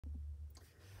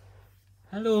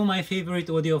Hello, my favorite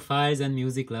audiophiles and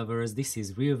music lovers. This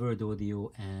is Real World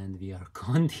Audio, and we are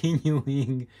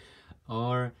continuing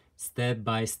our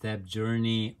step-by-step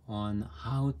journey on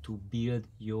how to build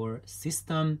your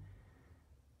system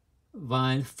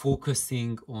while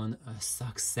focusing on a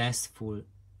successful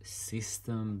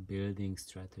system building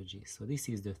strategy. So this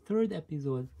is the third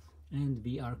episode, and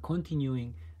we are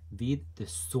continuing with the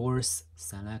source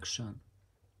selection.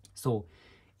 So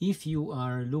if you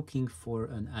are looking for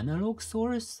an analog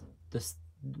source,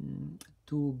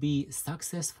 to be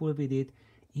successful with it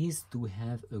is to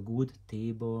have a good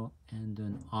table and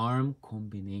an arm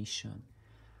combination.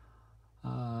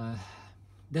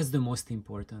 That's the most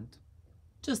important.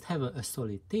 Just have a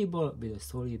solid table with a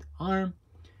solid arm,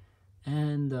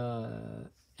 and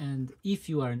if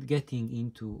you are getting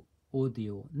into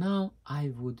audio now,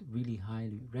 I would really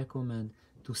highly recommend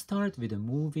to start with a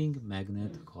moving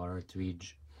magnet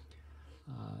cartridge,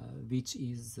 which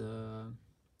is a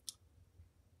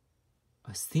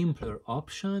simpler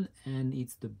option, and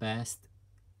it's the best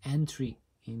entry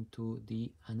into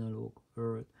the analog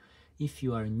world. If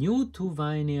you are new to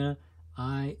vinyl,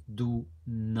 I do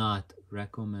not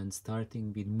recommend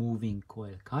starting with moving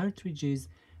coil cartridges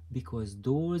because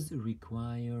those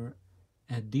require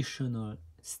additional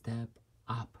step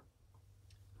up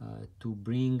to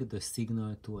bring the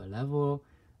signal to a level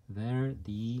where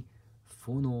the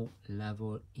phono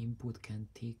level input can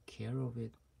take care of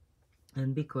it.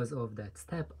 And because of that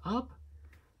step up,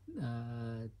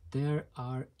 there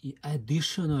are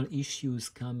additional issues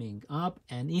coming up,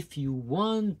 and if you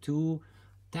want to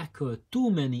tackle too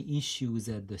many issues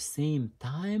at the same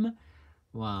time,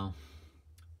 wow,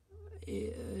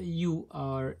 you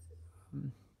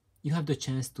have the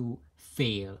chance to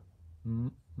fail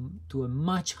to a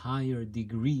much higher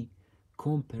degree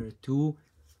compared to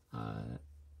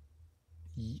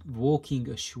walking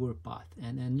a sure path.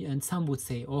 And some would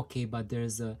say, okay, but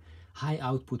there's a high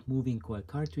output moving coil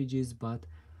cartridges, but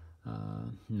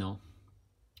no.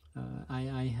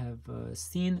 I have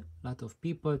seen a lot of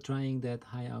people trying that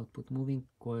high output moving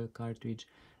coil cartridge,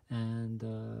 and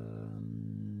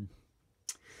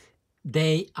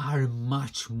they are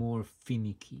much more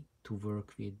finicky to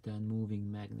work with than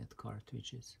moving magnet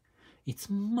cartridges. It's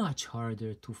much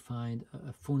harder to find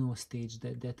a phono stage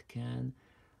that can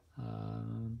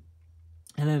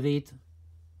elevate,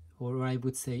 or I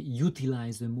would say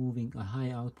utilize a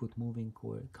high output moving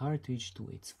coil cartridge to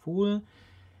its full.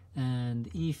 And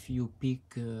if you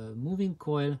pick moving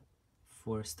coil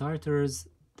for starters,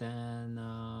 then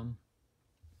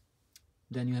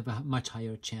you have a much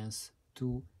higher chance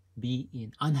to be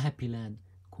in unhappy land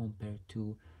compared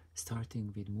to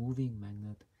starting with moving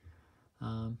magnet.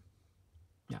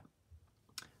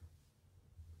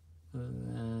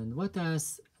 And what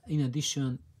else? In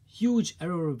addition, huge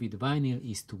error with vinyl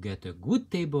is to get a good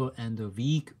table and a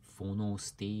weak phono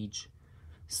stage.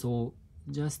 So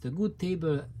just a good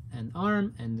table and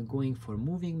arm and going for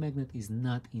moving magnet is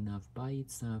not enough by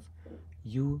itself.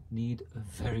 You need a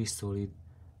very solid,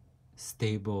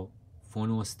 stable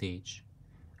phono stage,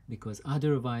 because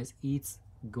otherwise it's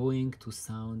going to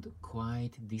sound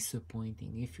quite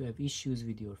disappointing. If you have issues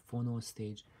with your phono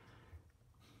stage,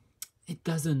 it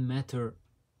doesn't matter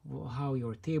how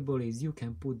your table is, you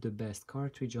can put the best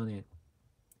cartridge on it.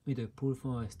 With a poor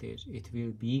phono stage, it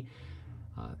will be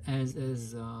I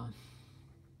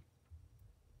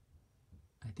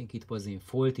think it was in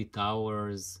Fawlty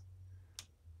Towers.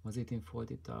 Was it in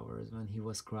Fawlty Towers when he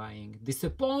was crying,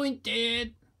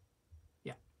 disappointed?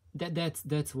 Yeah,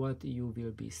 that's what you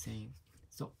will be saying.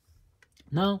 So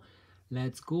now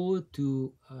let's go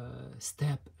to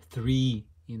step 3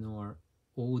 in our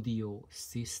audio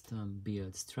system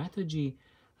build strategy.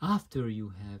 After you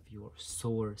have your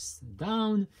source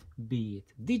down, be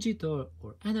it digital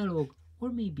or analog or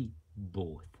maybe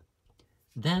both,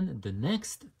 then the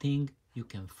next thing you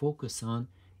can focus on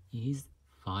is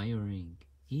firing.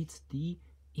 It's the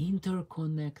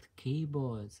interconnect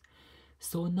cables.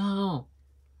 So now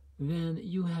when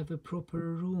you have a proper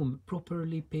room,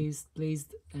 properly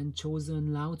placed and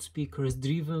chosen loudspeakers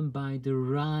driven by the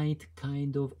right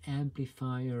kind of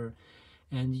amplifier,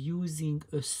 and using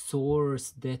a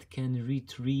source that can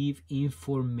retrieve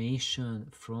information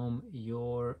from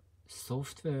your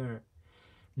software,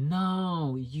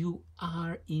 now you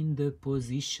are in the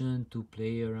position to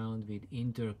play around with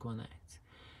interconnects,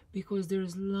 because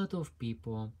there's a lot of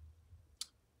people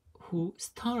who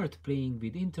start playing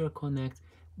with interconnects,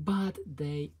 but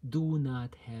they do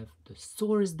not have the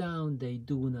source down, they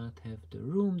do not have the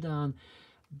room down,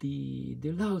 the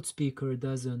loudspeaker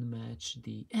doesn't match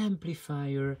the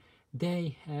amplifier,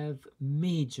 they have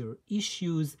major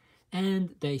issues,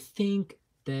 and they think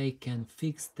they can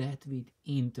fix that with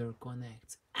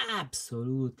interconnects.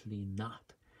 Absolutely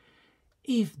not.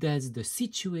 If that's the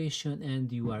situation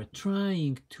and you are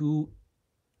trying to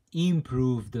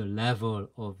improve the level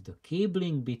of the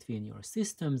cabling between your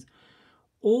systems,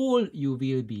 all you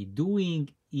will be doing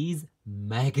is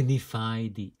magnify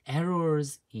the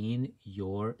errors in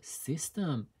your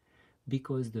system,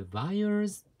 because the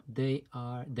wires, they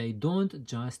don't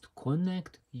just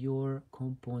connect your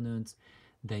components,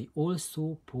 they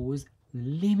also pose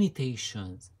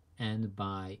limitations. And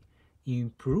by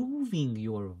improving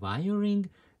your wiring,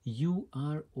 you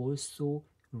are also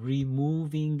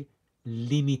removing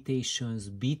limitations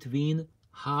between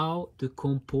how the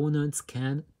components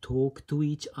can talk to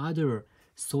each other.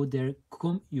 So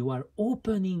you are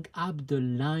opening up the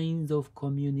lines of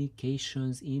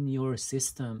communications in your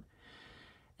system.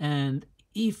 And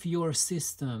if your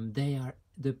system,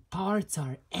 the parts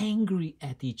are angry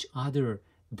at each other,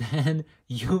 then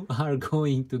you are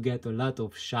going to get a lot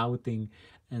of shouting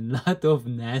and a lot of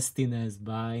nastiness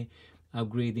by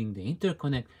upgrading the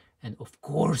interconnect. And of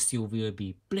course you will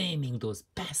be blaming those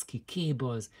pesky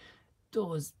cables,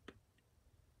 those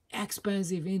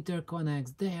expensive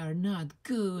interconnects, they are not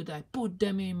good, I put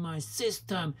them in my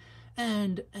system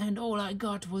and all I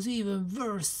got was even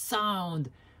worse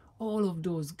sound. All of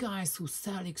those guys who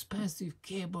sell expensive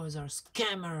cables are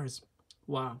scammers.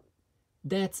 Wow.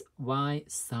 That's why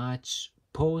such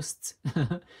posts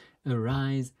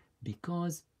arise,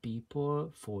 because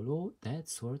people follow that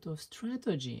sort of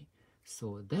strategy.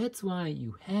 So that's why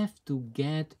you have to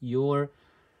get your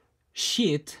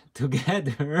shit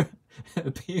together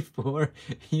before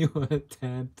you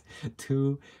attempt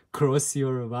to cross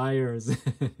your wires.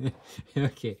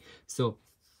 Okay, so,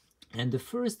 and the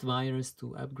first wires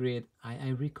to upgrade,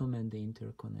 I recommend the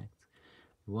interconnect.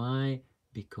 Why?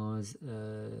 Because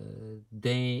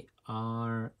they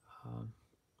are,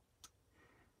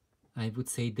 I would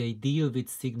say, they deal with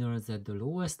signals at the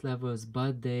lowest levels,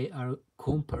 but they are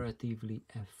comparatively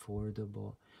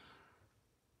affordable.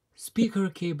 Speaker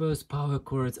cables, power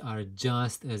cords are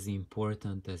just as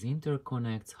important as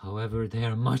interconnects, however, they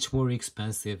are much more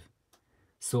expensive.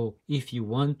 So if you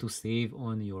want to save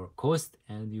on your cost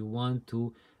and you want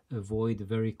to avoid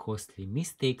very costly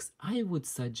mistakes, I would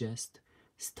suggest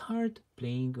start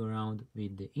playing around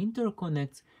with the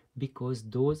interconnects, because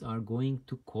those are going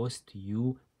to cost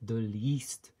you the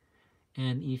least.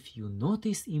 And if you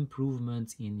notice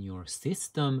improvements in your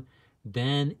system,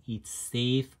 then it's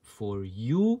safe for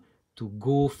you to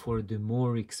go for the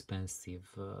more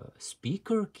expensive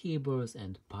speaker cables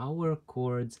and power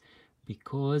cords,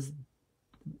 because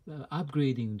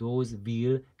upgrading those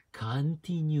will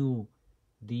continue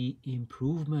the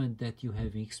improvement that you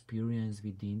have experienced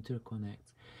with the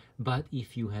interconnects. But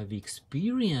if you have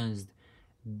experienced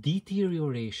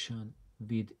deterioration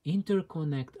with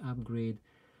interconnect upgrade,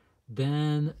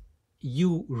 then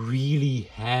you really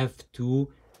have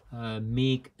to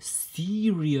make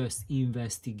serious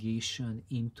investigation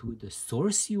into the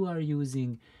source you are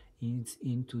using,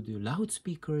 into the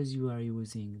loudspeakers you are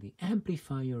using, the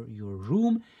amplifier, your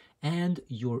room, and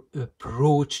your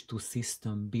approach to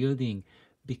system building,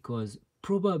 because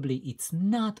probably it's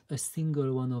not a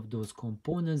single one of those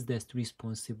components that's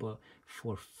responsible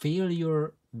for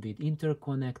failure with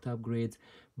interconnect upgrades,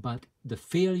 but the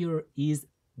failure is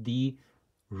the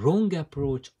wrong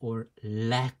approach or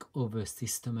lack of a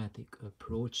systematic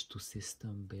approach to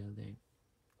system building.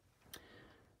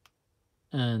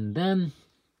 And then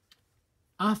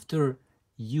after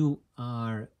you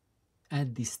are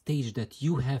at this stage that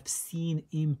you have seen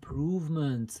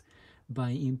improvements by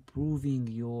improving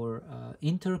your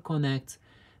interconnects,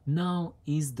 now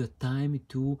is the time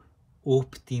to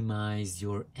optimize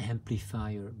your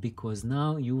amplifier, because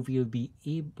now you will be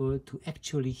able to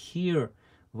actually hear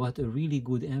what a really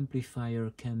good amplifier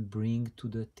can bring to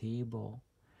the table.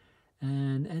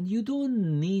 And you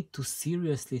don't need to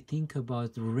seriously think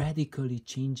about radically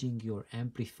changing your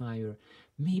amplifier.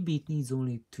 Maybe it needs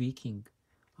only tweaking.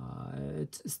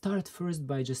 Start first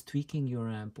by just tweaking your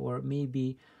amp, or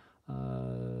maybe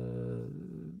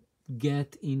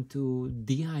get into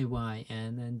DIY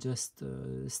and just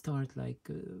start like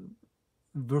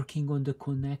working on the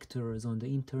connectors, on the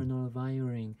internal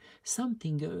wiring,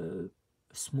 something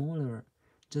smaller,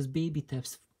 just baby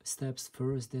steps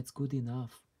first. That's good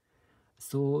enough.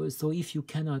 So if you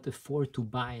cannot afford to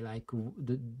buy like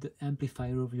the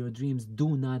amplifier of your dreams,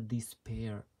 do not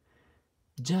despair.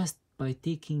 Just by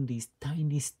taking these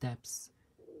tiny steps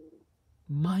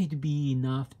might be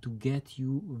enough to get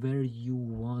you where you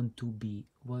want to be,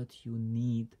 what you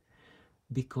need.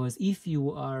 because if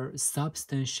you are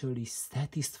substantially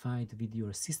satisfied with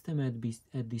your system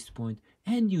at this point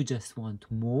and you just want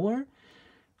more,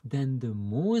 then the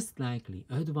most likely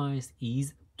advice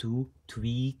is to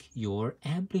tweak your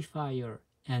amplifier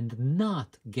and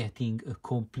not getting a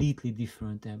completely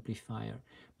different amplifier,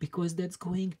 because that's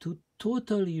going to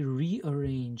totally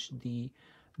rearrange the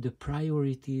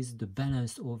priorities, the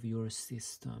balance of your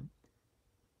system.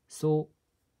 So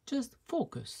just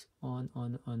focus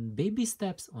on baby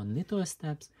steps, on little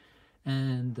steps,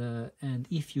 and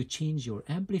if you change your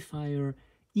amplifier,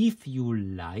 if you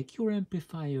like your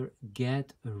amplifier,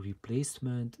 get a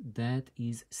replacement that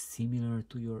is similar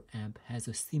to your amp, has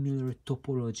a similar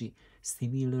topology,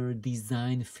 similar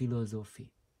design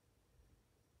philosophy.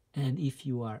 And if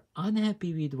you are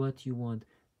unhappy with what you want,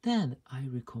 then I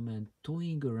recommend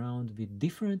toying around with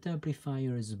different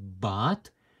amplifiers,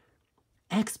 but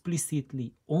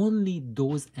explicitly only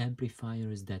those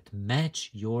amplifiers that match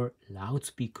your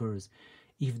loudspeakers.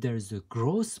 If there's a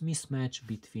gross mismatch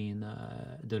between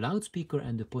the loudspeaker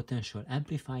and the potential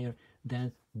amplifier,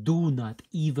 then do not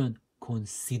even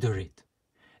consider it.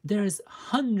 There's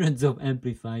hundreds of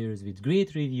amplifiers with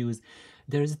great reviews.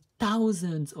 There's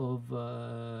thousands of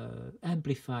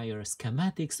amplifier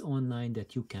schematics online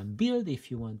that you can build if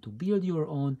you want to build your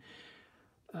own.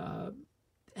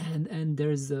 And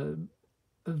there's a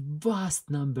vast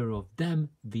number of them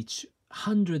which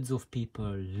hundreds of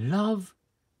people love.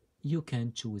 You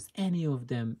can choose any of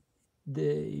them.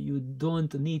 You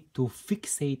don't need to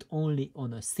fixate only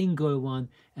on a single one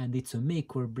and it's a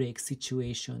make or break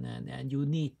situation and you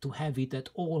need to have it at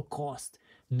all cost.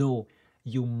 No,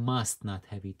 you must not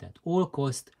have it at all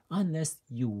cost unless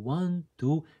you want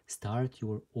to start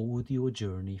your audio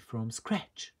journey from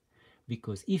scratch.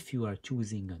 Because if you are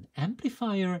choosing an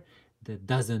amplifier that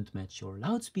doesn't match your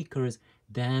loudspeakers,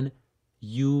 then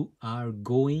you are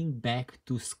going back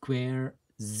to square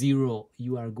zero.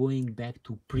 You are going back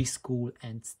to preschool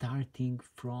and starting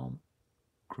from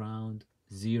ground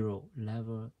zero,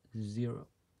 level zero.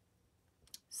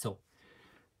 So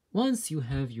once you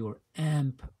have your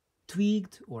amp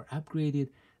tweaked or upgraded,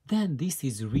 then this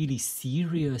is really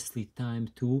seriously time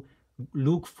to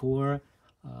look for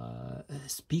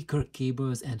speaker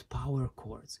cables and power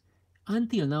cords.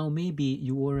 Until now, maybe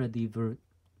you already were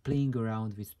playing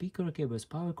around with speaker cables,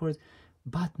 power cords,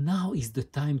 but now is the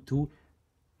time to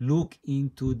look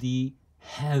into the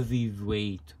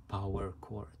heavyweight power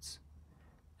cords.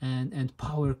 And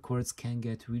power cords can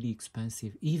get really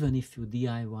expensive. Even if you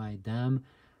DIY them,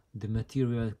 the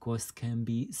material cost can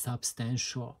be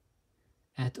substantial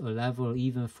at a level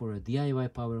even for a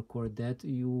DIY power cord that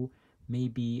you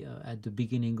maybe at the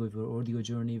beginning of your audio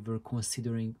journey were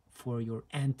considering for your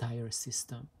entire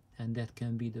system. And that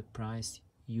can be the price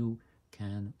you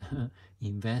can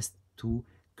invest to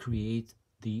create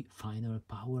the final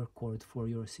power cord for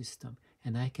your system.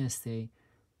 And I can say,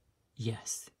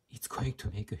 yes, it's going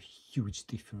to make a huge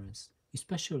difference,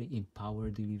 especially in power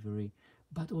delivery,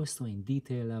 but also in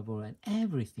detail level and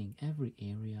everything, every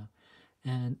area.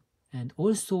 And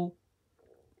also,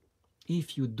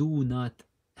 if you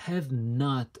have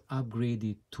not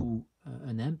upgraded to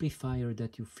an amplifier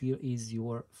that you feel is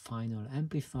your final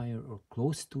amplifier or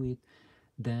close to it,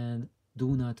 then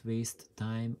do not waste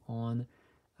time on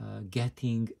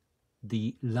getting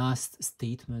the last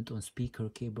statement on speaker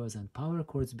cables and power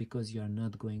cords, because you are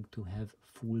not going to have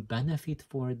full benefit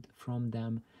from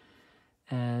them.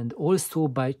 And also,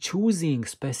 by choosing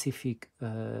specific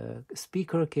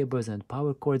speaker cables and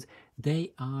power cords,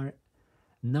 they are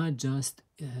not just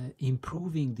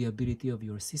improving the ability of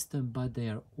your system, but they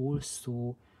are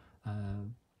also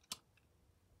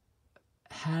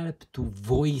help to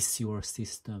voice your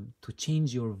system, to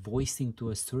change your voicing to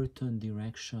a certain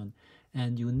direction.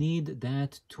 And you need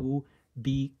that to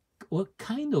be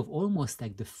kind of almost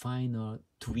like the final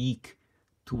tweak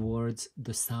towards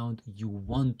the sound you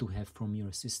want to have from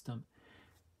your system.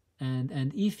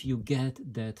 And if you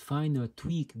get that final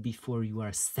tweak before you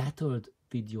are settled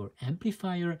with your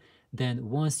amplifier, then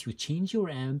once you change your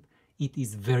amp, it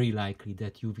is very likely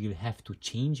that you will have to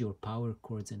change your power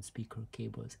cords and speaker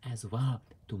cables as well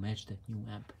to match that new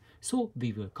amp. So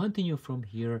we will continue from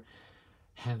here.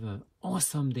 Have an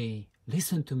awesome day.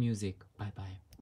 Listen to music. Bye-bye.